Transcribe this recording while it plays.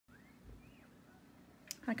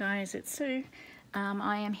Hi guys, it's Sue.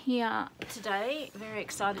 I am here today, very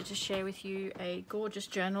excited to share with you a gorgeous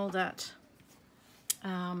journal that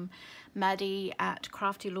Maddie at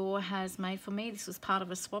CraftyLore has made for me. This was part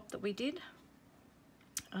of a swap that we did.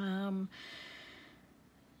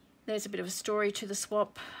 There's a bit of a story to the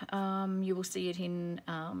swap. You will see it in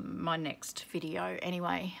my next video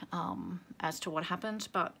anyway, as to what happened,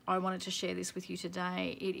 but I wanted to share this with you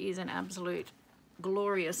today. It is an absolute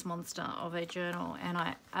glorious monster of a journal and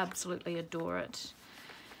I absolutely adore it.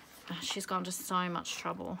 She's gone to so much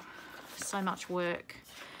trouble, so much work,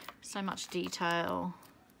 so much detail.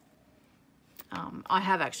 I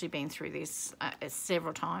have actually been through this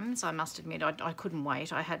several times. I must admit, I couldn't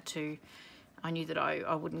wait. I knew that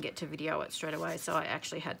I wouldn't get to video it straight away, so I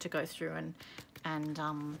actually had to go through and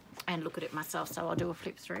look at it myself. So I'll do a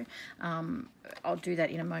flip through. I'll do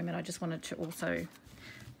that in a moment. I just wanted to also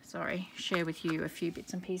share with you a few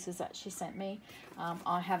bits and pieces that she sent me.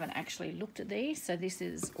 I haven't actually looked at these, so this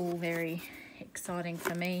is all very exciting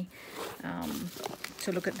for me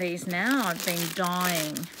to look at these now. I've been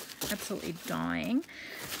dying, absolutely dying,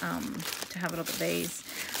 to have a look at these.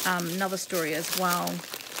 Another story as well.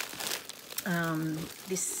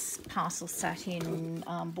 This parcel sat in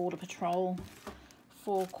Border Patrol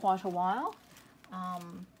for quite a while,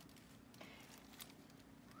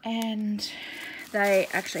 and they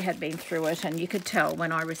actually had been through it, and you could tell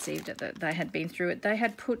when I received it that they had been through it. They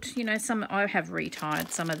had put, you know, I have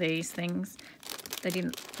retired some of these things. They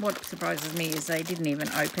didn't, what surprises me is they didn't even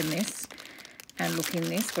open this and look in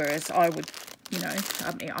this, whereas I would, you know,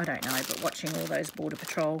 I mean, I don't know, but watching all those Border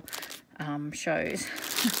Patrol shows,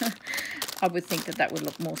 I would think that that would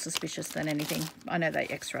look more suspicious than anything. I know they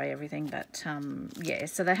x-ray everything, but yeah,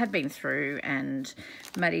 so they had been through, and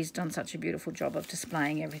Maddie's done such a beautiful job of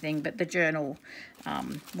displaying everything, but the journal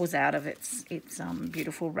was out of its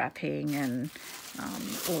beautiful wrapping and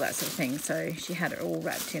all that sort of thing. So she had it all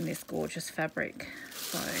wrapped in this gorgeous fabric.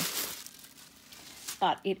 So,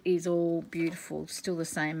 but it is all beautiful, still the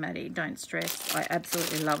same, Maddie, don't stress. I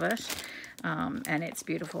absolutely love it, and it's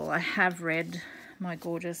beautiful. I have read my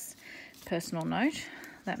gorgeous personal note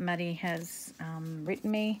that Maddie has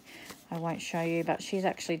written me. I won't show you, but she's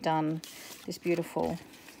actually done this beautiful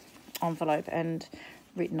envelope and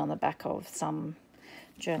written on the back of some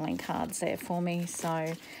journaling cards there for me.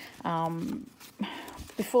 So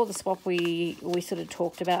before the swap, we sort of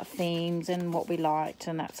talked about themes and what we liked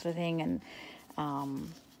and that sort of thing, and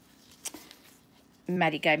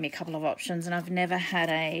Maddie gave me a couple of options, and I've never had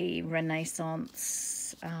a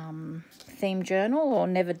Renaissance theme journal or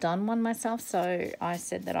never done one myself, so I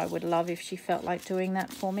said that I would love if she felt like doing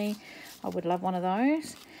that for me. I would love one of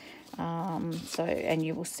those. So, and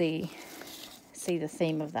you will see the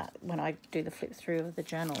theme of that when I do the flip through of the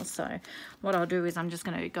journal. So what I'll do is I'm just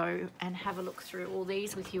going to go and have a look through all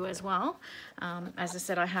these with you as well. As I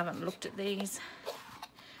said, I haven't looked at these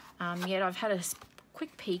yet. I've had a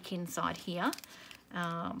quick peek inside here.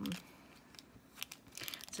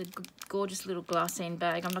 It's a gorgeous little glassine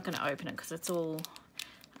bag. I'm not going to open it because it's all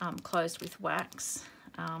closed with wax,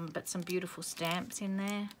 but some beautiful stamps in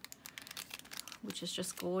there, which is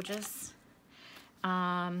just gorgeous.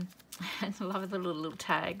 I love the little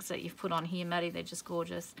tags that you've put on here, Maddie. They're just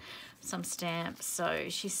gorgeous. Some stamps. So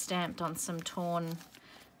she's stamped on some torn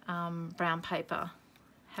brown paper.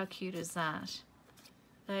 How cute is that?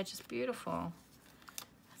 They're just beautiful.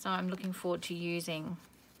 So I'm looking forward to using.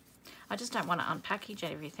 I just don't want to unpackage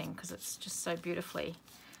everything because it's just so beautifully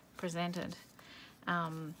presented.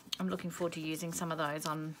 I'm looking forward to using some of those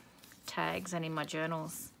on tags and in my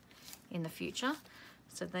journals in the future.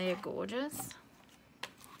 So they are gorgeous.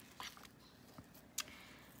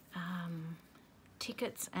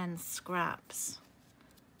 Tickets and scraps.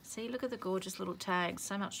 See, look at the gorgeous little tags.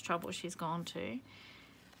 So much trouble she's gone to.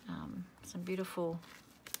 Some beautiful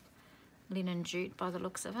linen jute by the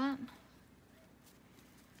looks of it.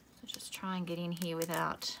 So just try and get in here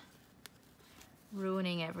without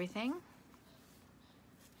ruining everything.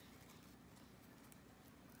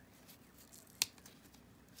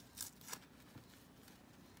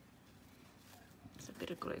 There's a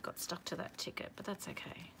bit of glue got stuck to that ticket, but that's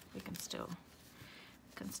okay. We can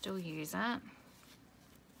still use that.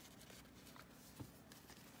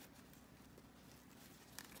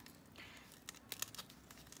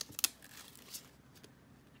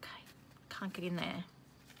 Okay, can't get in there.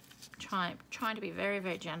 Trying to be very,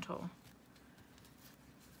 very gentle,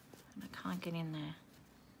 and I can't get in there.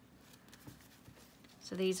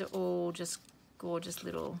 So these are all just gorgeous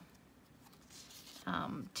little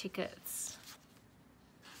tickets,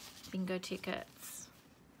 bingo tickets.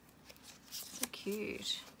 So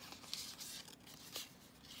cute.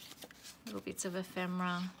 Little bits of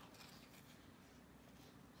ephemera.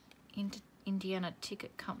 Indiana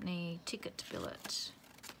Ticket Company ticket billet.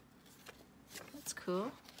 That's cool.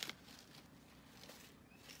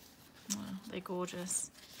 Oh, they're gorgeous.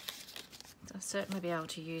 So I'll certainly be able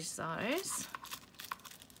to use those.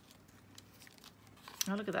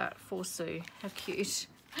 Oh, look at that, 4 sous. How cute.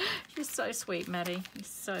 You're so sweet, Maddie. You're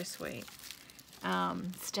so sweet.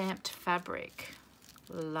 Stamped fabric.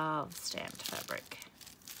 Love stamped fabric.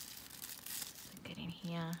 Get in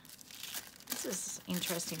here. This is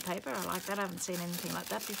interesting paper. I like that. I haven't seen anything like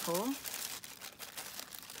that before.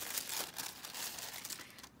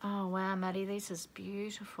 Oh, wow, Maddie, this is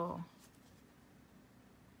beautiful.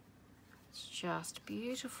 It's just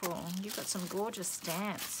beautiful. You've got some gorgeous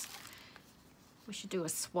stamps. We should do a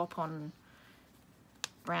swap on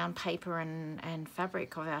brown paper and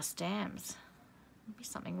fabric of our stamps. It'd be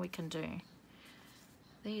something we can do.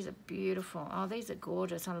 These are beautiful. Oh, these are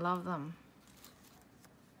gorgeous. I love them.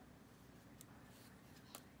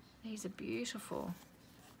 These are beautiful.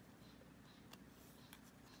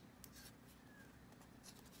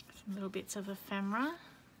 Some little bits of ephemera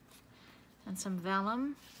and some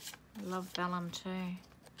vellum. I love vellum too.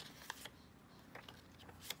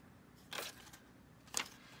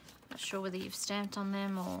 Not sure whether you've stamped on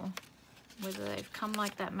them or whether they've come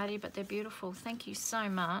like that, Maddie, but they're beautiful. Thank you so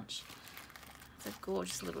much. It's a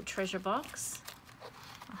gorgeous little treasure box.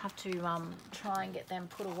 I'll have to try and get them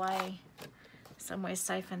put away somewhere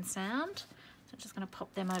safe and sound. So I'm just going to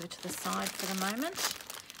pop them over to the side for the moment.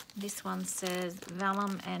 This one says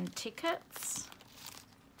vellum and tickets.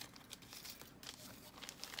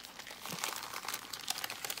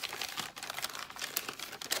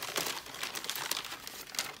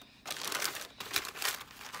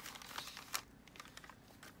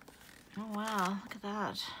 Oh wow, look at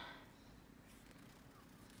that.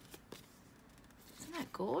 Isn't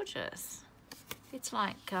that gorgeous? It's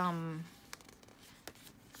like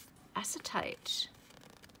acetate.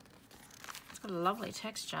 It's got a lovely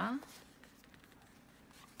texture.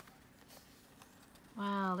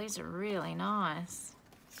 Wow, these are really nice.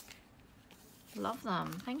 Love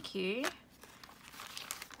them, thank you.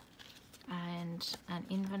 And an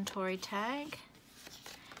inventory tag.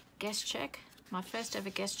 Guest check. My first ever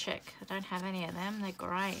guest check. I don't have any of them. They're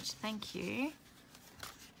great. Thank you.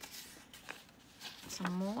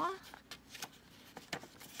 Some more.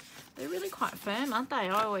 They're really quite firm, aren't they?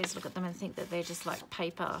 I always look at them and think that they're just like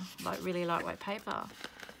paper, like really lightweight paper.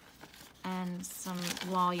 And some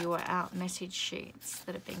while you were out message sheets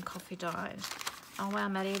that have been coffee dyed. Oh wow,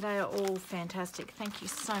 Maddie, they are all fantastic. Thank you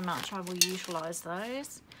so much. I will utilise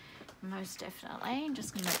those. Most definitely. I'm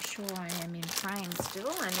just going to make sure I am in frame still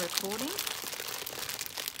and recording.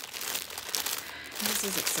 This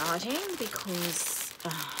is exciting because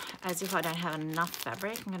as if I don't have enough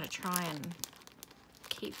fabric, I'm going to try and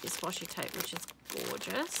keep this washi tape, which is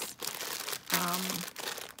gorgeous.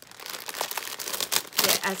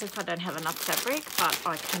 Yeah, as if I don't have enough fabric, but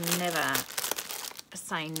I can never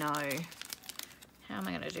say no. How am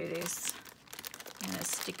I going to do this? I'm going to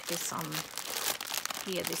stick this on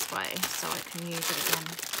here this way so I can use it again.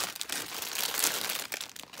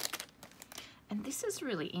 And this is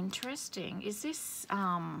really interesting. Is this,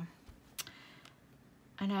 I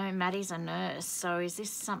know Maddie's a nurse, so is this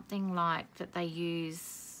something like that they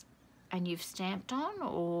use and you've stamped on,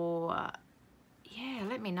 or, yeah,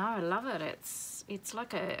 let me know. I love it. It's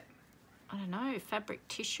like a, I don't know, fabric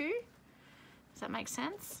tissue. Does that make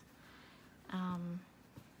sense?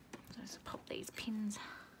 Just pop these pins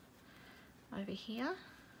over here.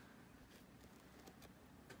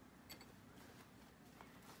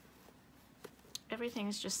 Everything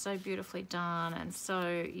is just so beautifully done, and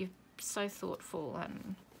so you're so thoughtful,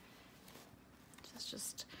 and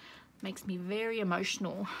just makes me very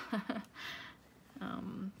emotional.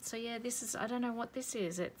 So yeah, this is, I don't know what this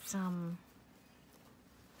is. It's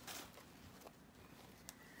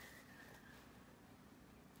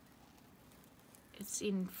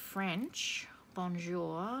in French.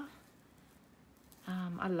 Bonjour.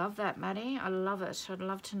 I love that, Maddie. I love it. I'd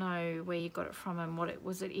love to know where you got it from and what it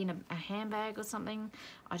was. It in a handbag or something?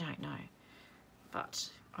 I don't know, but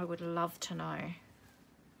I would love to know.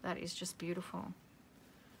 That is just beautiful.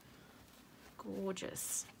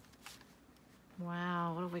 Gorgeous.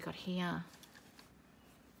 Wow, what have we got here?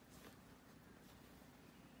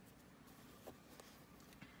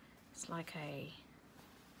 It's like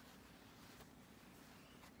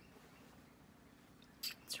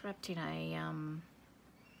it's wrapped in a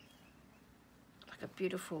like a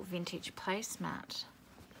beautiful vintage placemat.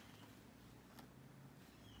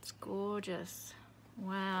 It's gorgeous.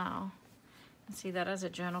 Wow. You can see that as a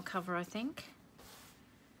journal cover, I think.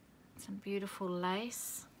 It's Some beautiful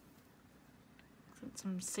lace.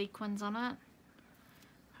 Some sequins on it.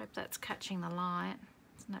 Hope that's catching the light.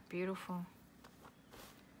 Isn't that beautiful?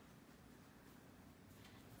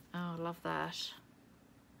 Oh, love that.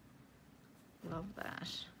 Love that.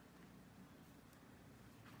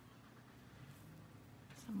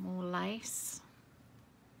 Some more lace.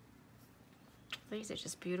 These are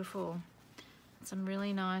just beautiful. Some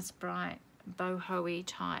really nice bright boho-y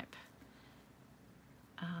type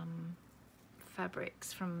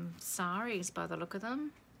fabrics from saris by the look of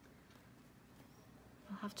them.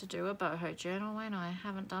 I'll have to do a boho journal when I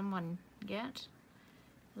haven't done one yet.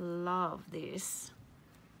 Love this.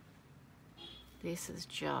 This is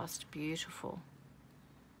just beautiful.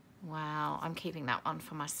 Wow, I'm keeping that one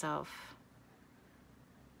for myself.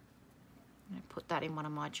 I'm going to put that in one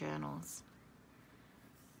of my journals.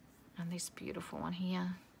 And this beautiful one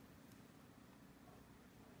here.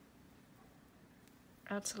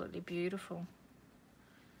 Absolutely beautiful.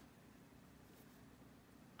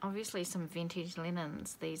 Obviously some vintage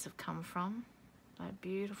linens these have come from. They're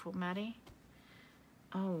beautiful, Maddie.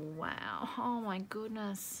 Oh wow, oh my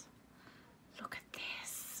goodness. Look at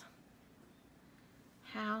this.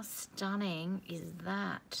 How stunning is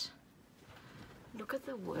that? Look at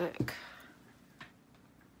the work.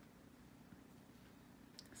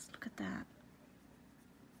 Just look at that.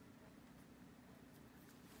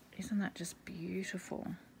 Isn't that just beautiful?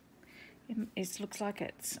 It looks like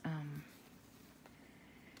it's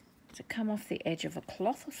does it come off the edge of a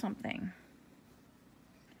cloth or something?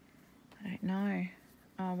 I don't know.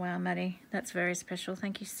 Oh wow, Maddie, that's very special.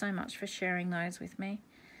 Thank you so much for sharing those with me.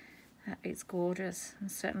 That is gorgeous. I've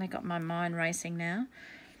certainly got my mind racing now.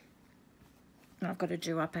 I've got to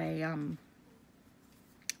do up a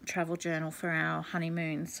travel journal for our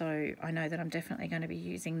honeymoon, so I know that I'm definitely going to be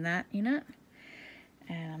using that in it.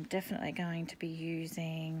 And I'm definitely going to be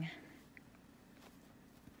using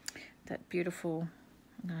that beautiful,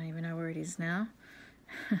 I don't even know where it is now.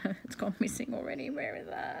 It's gone missing already. Where is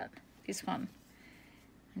that? This one.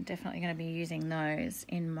 I'm definitely going to be using those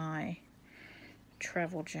in my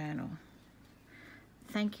travel journal.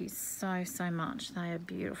 Thank you so, so much. They are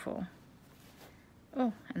beautiful.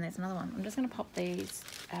 Oh, and there's another one. I'm just going to pop these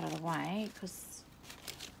out of the way because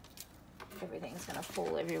everything's going to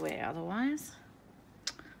fall everywhere otherwise.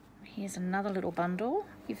 Here's another little bundle.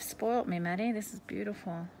 You've spoilt me, Maddie. This is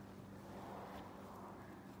beautiful.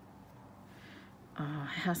 Oh,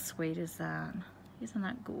 how sweet is that? Isn't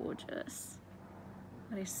that gorgeous?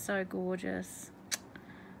 That is so gorgeous.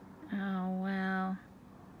 Oh, wow.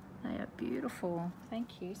 They are beautiful.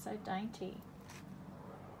 Thank you. So dainty.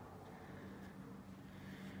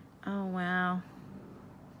 Oh, wow.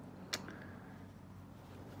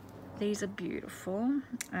 These are beautiful.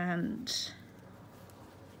 And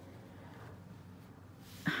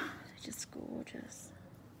they're just gorgeous.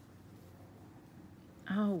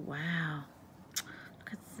 Oh, wow.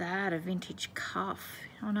 Look at that, a vintage cuff.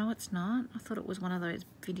 Oh no, it's not. I thought it was one of those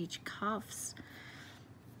vintage cuffs.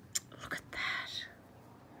 Look at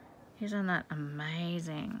that. Isn't that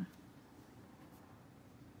amazing?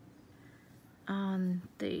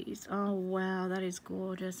 These, oh wow, that is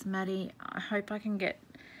gorgeous. Maddie, I hope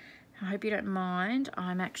you don't mind.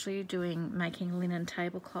 I'm actually making linen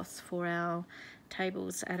tablecloths for our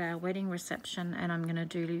tables at our wedding reception, and I'm going to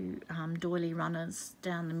do doily runners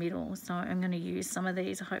down the middle. So I'm going to use some of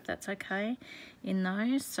these. I hope that's okay in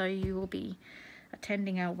those. So you will be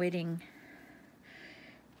attending our wedding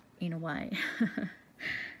in a way.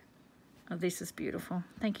 Oh, this is beautiful.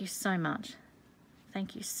 Thank you so much.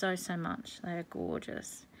 Thank you so, so much. They are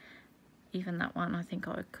gorgeous. Even that one I think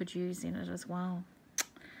I could use in it as well.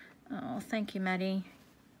 Oh, thank you, Maddie.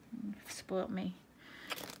 You've spoilt me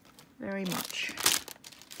very much.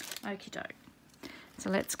 Okie doke. So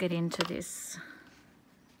let's get into this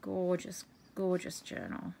gorgeous, gorgeous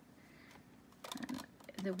journal.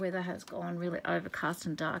 And the weather has gone really overcast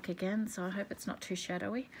and dark again, so I hope it's not too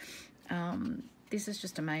shadowy. This is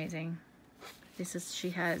just amazing.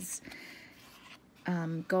 She has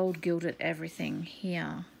gold gilded everything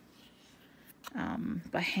here.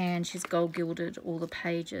 By hand, she's gold gilded all the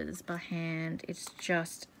pages by hand. It's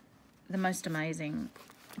just the most amazing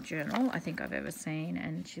journal I think I've ever seen,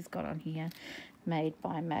 and she's got on here made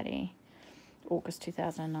by Maddie, August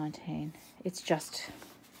 2019. It's just,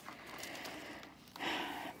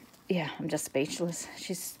 yeah, I'm just speechless.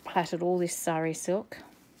 She's plaited all this sari silk,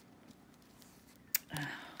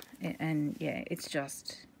 and yeah, it's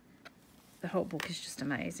just, the whole book is just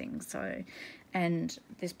amazing. So, and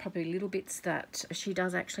there's probably little bits that she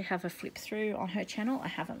does actually have a flip through on her channel. I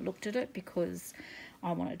haven't looked at it because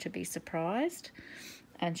I wanted to be surprised.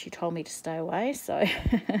 and she told me to stay away, so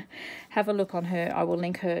have a look on her. I will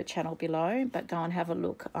link her channel below, but go and have a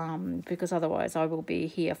look, because otherwise I will be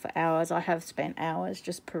here for hours. I have spent hours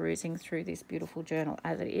just perusing through this beautiful journal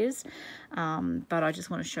as it is, but I just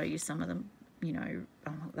want to show you some of them. You know,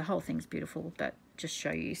 the whole thing's beautiful, but just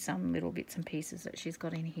show you some little bits and pieces that she's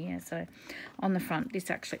got in here. So on the front,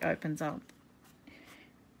 this actually opens up.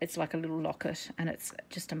 It's like a little locket, and it's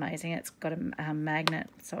just amazing. It's got a magnet,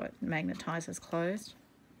 so it magnetizes closed.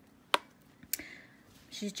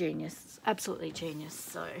 She's genius, absolutely genius.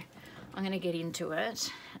 So I'm going to get into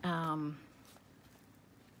it.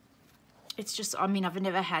 It's just, I mean, I've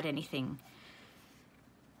never had anything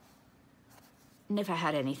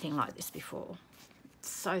like this before. It's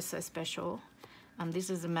so special.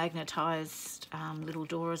 This is a magnetized little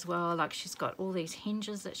door as well. Like, she's got all these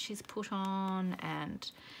hinges that she's put on,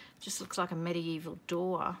 and just looks like a medieval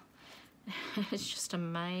door. It's just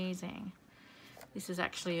amazing. This is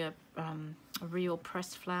actually a real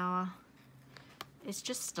pressed flower. It's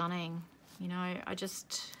just stunning. You know, I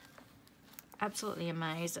just absolutely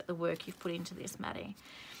amazed at the work you've put into this, Maddie.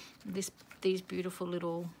 These beautiful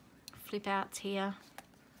little flip outs here.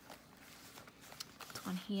 This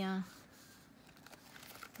one here.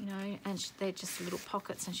 You know, and they're just little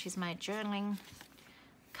pockets, and she's made journaling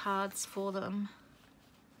cards for them.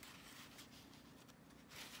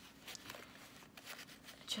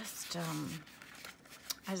 Just,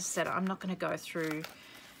 as I said, I'm not going to go through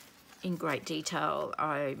in great detail.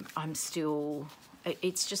 I'm still,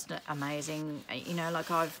 it's just amazing. You know, like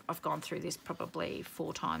I've gone through this probably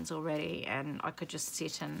 4 times already, and I could just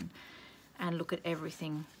sit and look at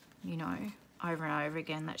everything, you know, over and over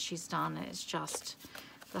again that she's done. It's just,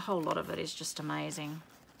 the whole lot of it is just amazing.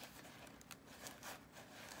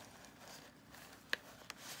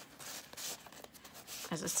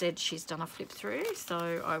 As I said, she's done a flip through,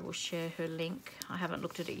 so I will share her link. I haven't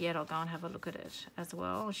looked at it yet. I'll go and have a look at it as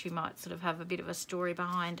well. She might sort of have a bit of a story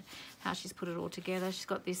behind how she's put it all together. She's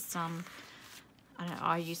got this, I don't know,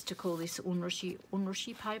 I used to call this unrushi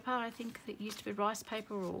paper. I think that used to be rice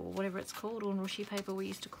paper, or whatever it's called, unrushi paper we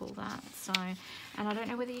used to call that. So, and I don't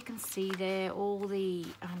know whether you can see there all the,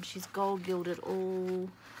 she's gold gilded all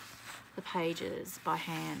the pages by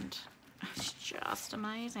hand. It's just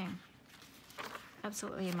amazing.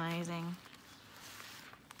 Absolutely amazing.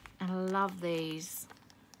 And I love these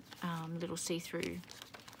little see-through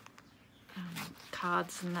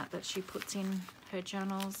cards and that she puts in her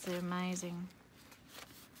journals. They're amazing.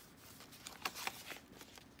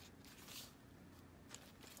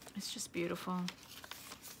 It's just beautiful.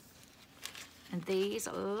 And these,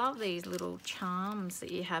 I love these little charms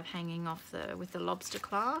that you have hanging off with the lobster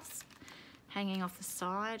clasp, hanging off the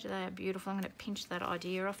side. They are beautiful. I'm going to pinch that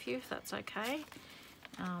idea off you if that's okay.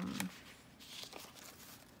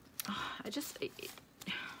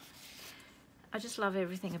 I just love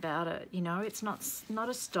everything about it. You know, it's not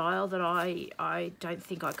a style that I don't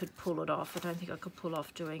think I could pull it off. I don't think I could pull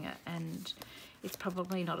off doing it, and it's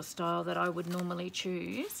probably not a style that I would normally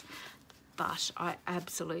choose, but I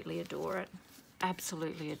absolutely adore it.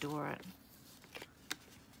 Absolutely adore it.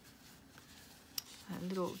 A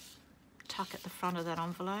little tuck at the front of that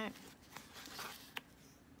envelope.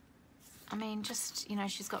 I mean, just, you know,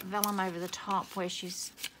 she's got vellum over the top where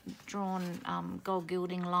she's drawn gold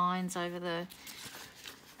gilding lines over the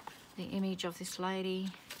image of this lady.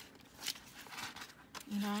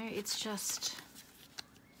 You know, it's just,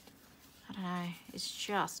 I don't know, it's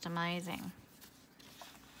just amazing.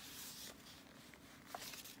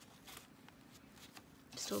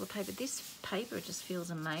 Just all the paper. This paper just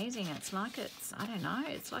feels amazing. It's like it's, I don't know,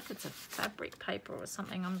 it's like it's a fabric paper or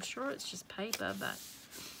something. I'm sure it's just paper, but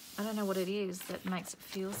I don't know what it is that makes it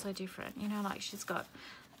feel so different. You know, like she's got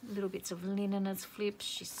little bits of linen as flips.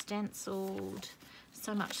 She's stenciled.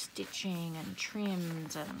 So much stitching and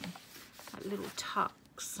trimmed and like little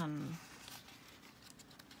tucks and,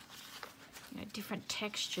 you know, different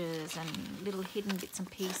textures and little hidden bits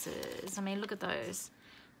and pieces. I mean, look at those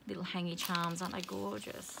little hangy charms. Aren't they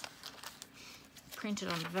gorgeous? Printed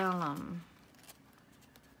on vellum.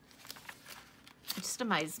 It just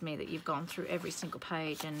amazes me that you've gone through every single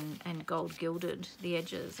page and gold gilded the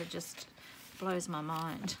edges. It just blows my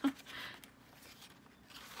mind.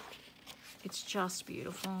 It's just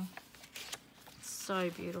beautiful. It's so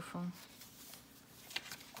beautiful.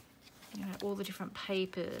 You know, all the different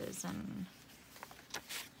papers, and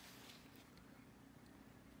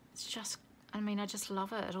it's just, I mean, I just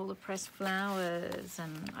love it. All the pressed flowers,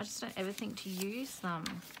 and I just don't ever think to use them.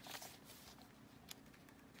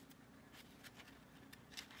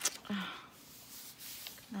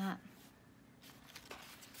 That,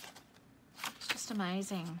 it's just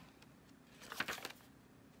amazing.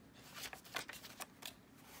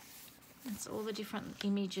 It's all the different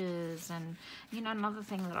images. And you know, another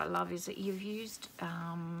thing that I love is that you've used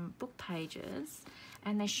book pages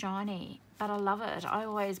and they're shiny, but I love it. I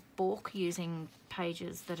always balk using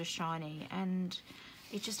pages that are shiny, and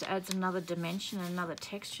it just adds another dimension, another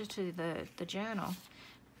texture to the journal.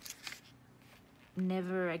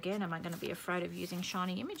 Never again am I going to be afraid of using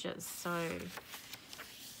shiny images. So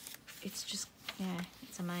it's just, yeah,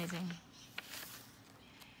 it's amazing.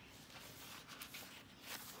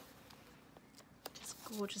 Just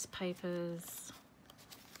gorgeous papers.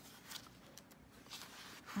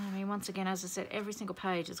 I mean, once again, as I said, every single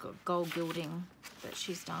page has got gold gilding that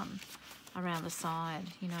she's done around the side,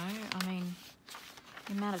 you know. I mean,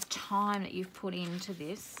 the amount of time that you've put into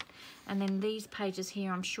this. And then these pages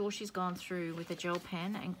here, I'm sure she's gone through with a gel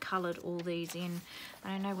pen and coloured all these in. I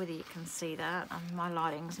don't know whether you can see that. My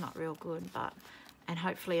lighting's not real good, but, and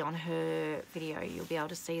hopefully on her video you'll be able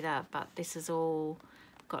to see that. But this is all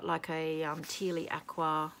got like a tealy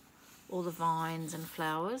aqua, all the vines and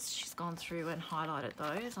flowers. She's gone through and highlighted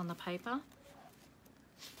those on the paper.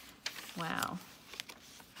 Wow.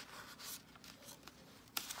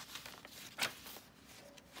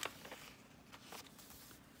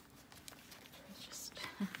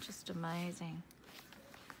 Just amazing.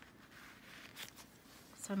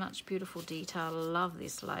 So much beautiful detail. I love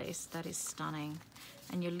this lace. That is stunning.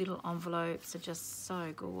 And your little envelopes are just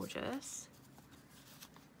so gorgeous.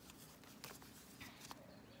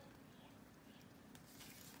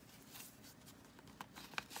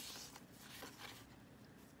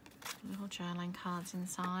 Little journaling cards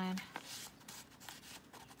inside.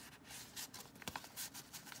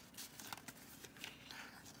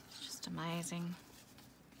 It's just amazing.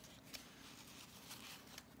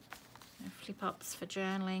 Flip ups for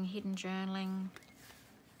journaling, hidden journaling,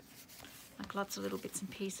 like lots of little bits and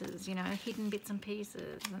pieces, you know, hidden bits and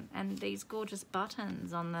pieces, and these gorgeous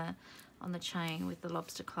buttons on the chain with the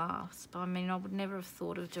lobster clasp. I mean, I would never have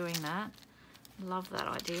thought of doing that. Love that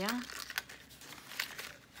idea.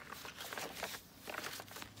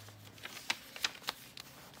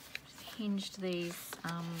 Just hinged these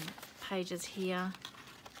pages here.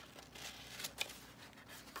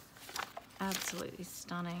 Absolutely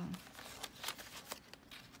stunning.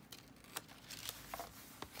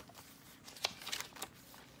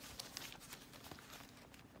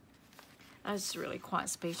 I was really quite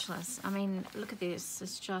speechless. I mean, look at this.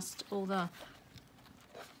 It's just all the,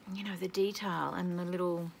 you know, the detail and the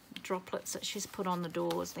little droplets that she's put on the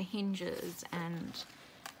doors, the hinges, and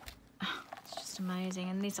it's just amazing.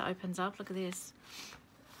 And this opens up. Look at this.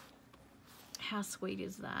 How sweet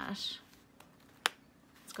is that?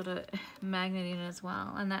 It's got a magnet in it as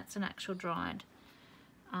well, and that's an actual dried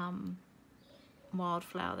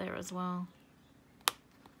wildflower there as well.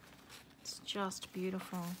 It's just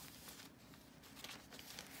beautiful.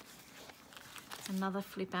 Another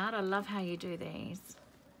flip out. I love how you do these.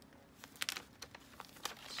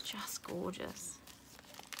 It's just gorgeous.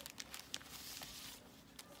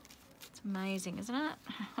 It's amazing, isn't it?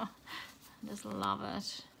 I just love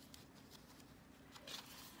it.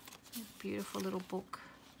 Beautiful little book.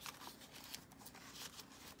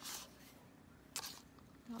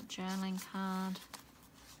 Little journaling card.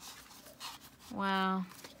 Wow.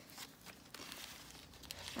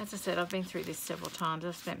 As I said, I've been through this several times.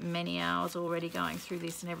 I've spent many hours already going through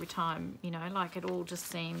this, and every time, you know, like it all just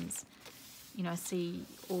seems, you know, I see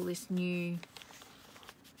all this new,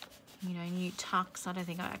 you know, new tucks. I don't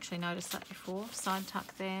think I actually noticed that before. Side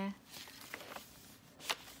tuck there.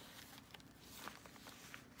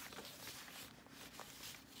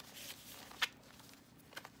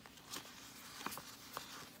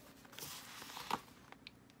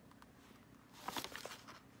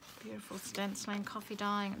 Beautiful stenciling, coffee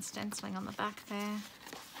dyeing and stenciling on the back there.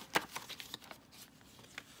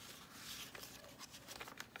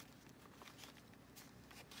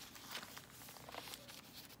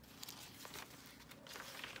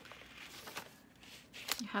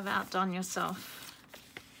 You have outdone yourself,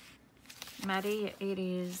 Maddie. It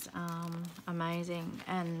is amazing,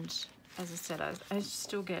 and as I said, I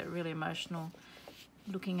still get really emotional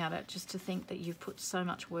looking at it, just to think that you've put so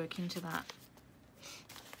much work into that.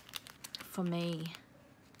 For me,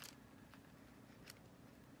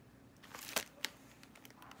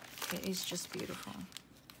 it is just beautiful.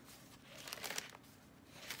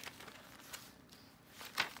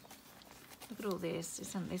 Look at all this.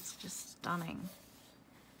 Isn't this just stunning?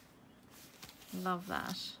 Love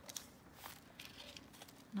that.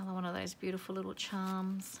 Another one of those beautiful little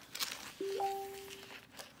charms.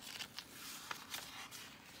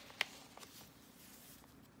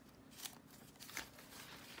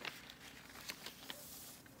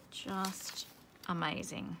 Just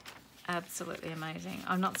amazing. absolutely amazing.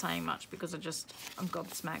 I'm not saying much because I'm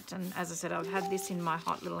gobsmacked. And as I said, I've had this in my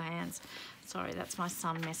hot little hands. Sorry, that's my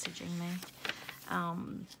son messaging me.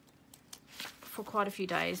 For quite a few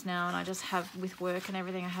days now, and I just have, with work and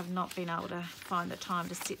everything, I have not been able to find the time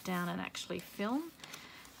to sit down and actually film,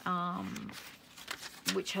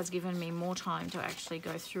 which has given me more time to actually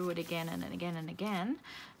go through it again and again and again.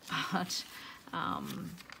 But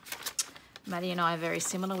Maddie and I are very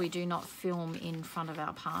similar. We do not film in front of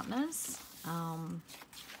our partners.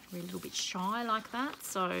 We're a little bit shy like that,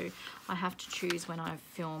 so I have to choose when I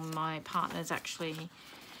film. My partner's actually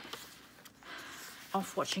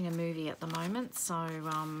off watching a movie at the moment, so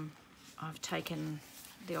I've taken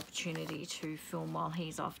the opportunity to film while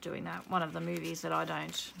he's off doing that. One of the movies that I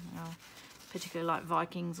don't particularly like,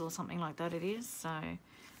 Vikings or something like that it is, so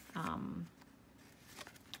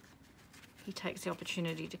he takes the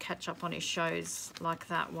opportunity to catch up on his shows like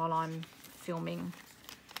that while I'm filming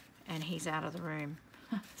and he's out of the room.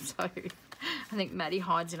 So I think Maddie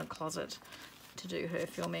hides in a closet to do her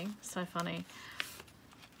filming. So funny.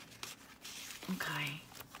 Okay.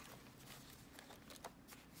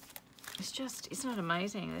 It's just, isn't it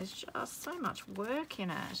amazing? There's just so much work in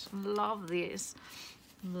it. Love this.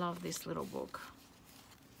 Love this little book.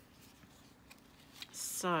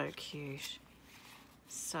 So cute.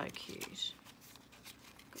 So cute.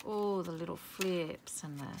 All the little flips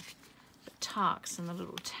and the tucks and the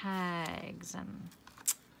little tags, and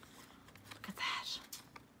look at that.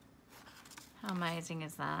 How amazing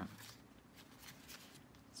is that?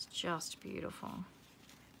 It's just beautiful.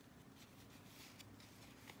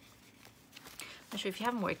 Actually, if you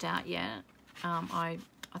haven't worked out yet, I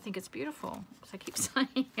think it's beautiful. So I keep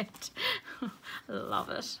saying it. Love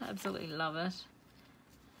it. Absolutely love it.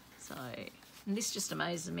 So, and this just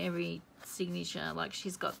amazes me. Every signature, like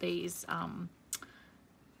she's got these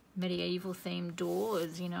medieval themed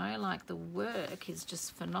doors, you know, like the work is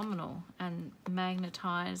just phenomenal, and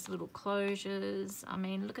magnetized little closures. I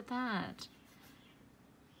mean, look at that.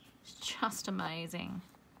 It's just amazing.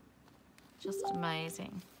 Just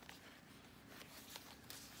amazing.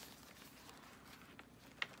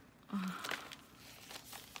 Oh.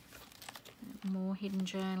 More hidden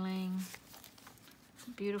journaling.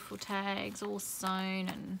 Some beautiful tags, all sewn,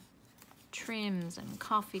 and trims and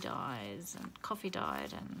coffee dyes and coffee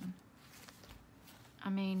dyed, and I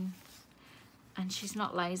mean, and she's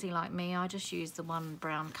not lazy like me. I just use the one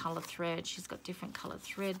brown colour thread. She's got different coloured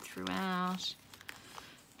thread throughout.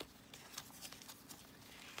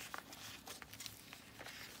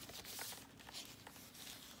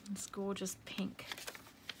 This gorgeous pink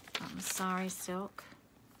sari silk.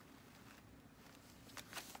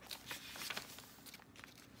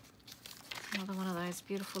 Another one of those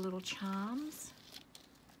beautiful little charms.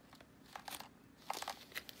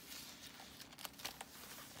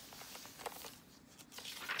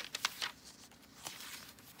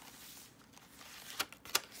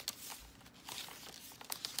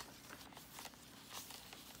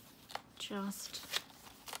 Just,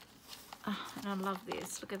 oh, and I love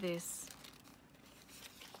this. Look at this.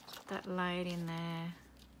 That laid in there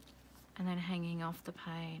and then hanging off the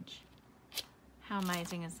page. How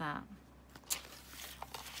amazing is that?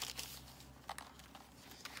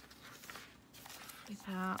 Flip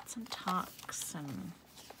out some tucks and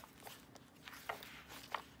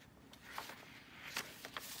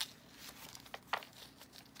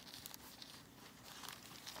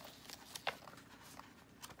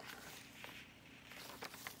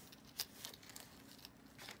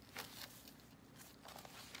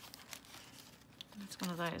it's one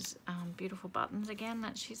of those beautiful buttons again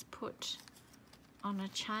that she's put on a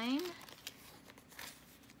chain.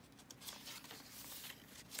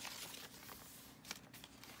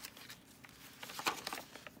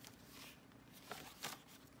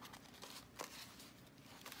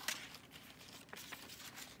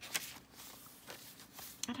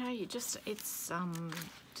 I know, you just, it's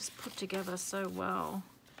just put together so well.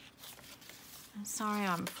 I'm sorry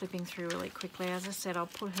I'm flipping through really quickly. As I said, I'll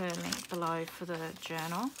put her link below for the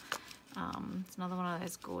journal. It's another one of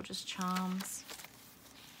those gorgeous charms.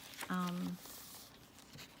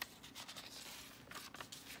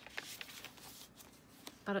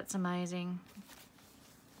 But it's amazing.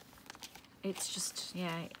 It's just,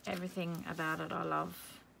 yeah, everything about it I love.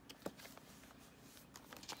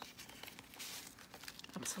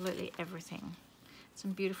 Absolutely everything.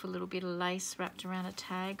 Some beautiful little bit of lace wrapped around a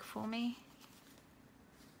tag for me.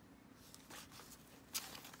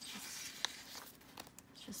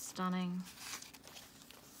 Just stunning.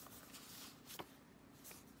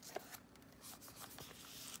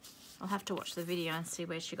 I'll have to watch the video and see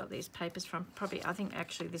where she got these papers from. Probably, I think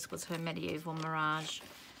actually this was her Medieval Mirage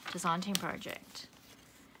design team project.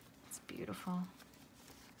 It's beautiful.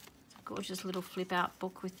 It's a gorgeous little flip out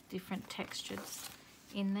book with different textures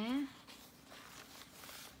in there.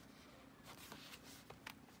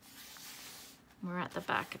 We're at the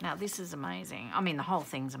back. Now this is amazing. I mean, the whole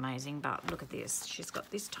thing's amazing, but look at this. She's got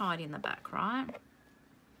this tied in the back, right?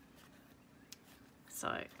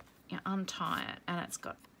 So you untie it and it's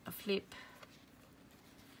got a flip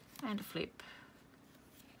and a flip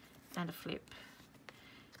and a flip,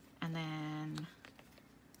 and then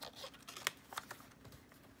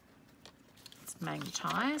it's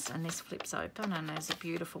magnetized and this flips open and there's a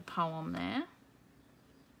beautiful poem there.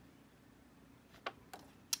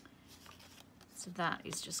 So that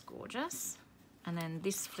is just gorgeous. And then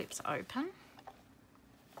this flips open.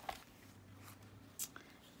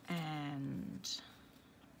 And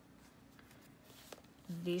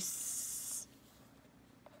this,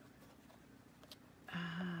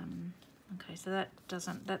 okay, so that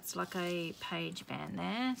doesn't, that's like a page band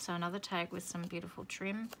there. So another tag with some beautiful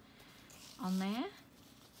trim on there.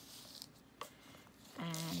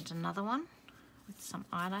 And another one with some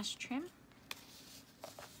eyelash trim.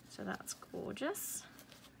 So that's gorgeous.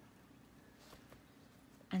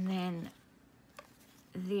 And then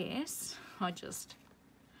this,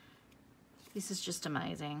 this is just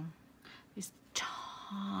amazing. This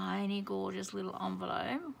tiny, gorgeous little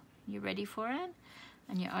envelope. You ready for it?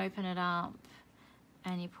 And you open it up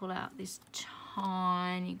and you pull out this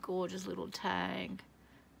tiny, gorgeous little tag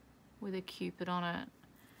with a cupid on it.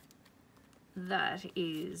 That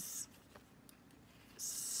is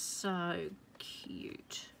so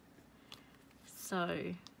cute. So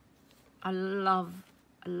I love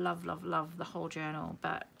the whole journal,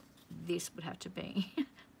 but this would have to be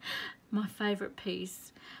my favorite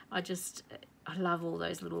piece. I love all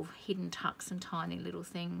those little hidden tucks and tiny little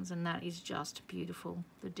things, and that is just beautiful.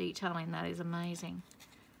 The detail in that is amazing.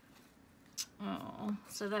 Oh,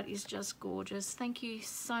 so that is just gorgeous. Thank you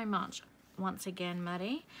so much once again,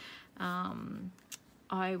 Maddie.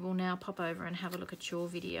 I will now pop over and have a look at your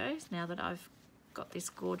videos now that I've got this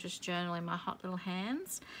gorgeous journal in my hot little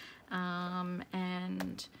hands.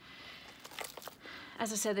 And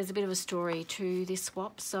as I said, there's a bit of a story to this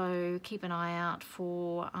swap, so keep an eye out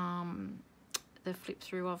for the flip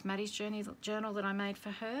through of Maddie's journal that I made for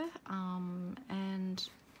her. And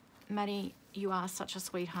Maddie, you are such a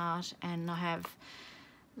sweetheart, and I have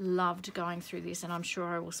loved going through this, and I'm sure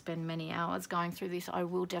I will spend many hours going through this. I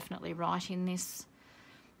will definitely write in this.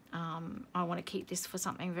 I want to keep this for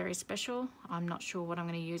something very special. I'm not sure what I'm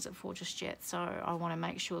going to use it for just yet, so I want to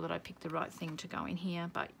make sure that I pick the right thing to go in here,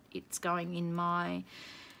 but it's going in my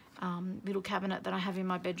little cabinet that I have in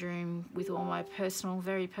my bedroom with all my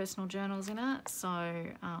very personal journals in it. So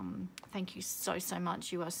thank you so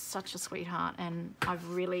much. You are such a sweetheart, and I've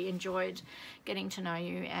really enjoyed getting to know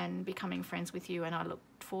you and becoming friends with you, and I look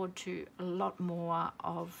forward to a lot more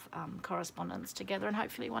of correspondence together, and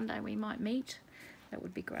hopefully one day we might meet. That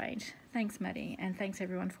would be great. Thanks, Maddie, and thanks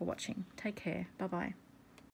everyone for watching. Take care. Bye-bye.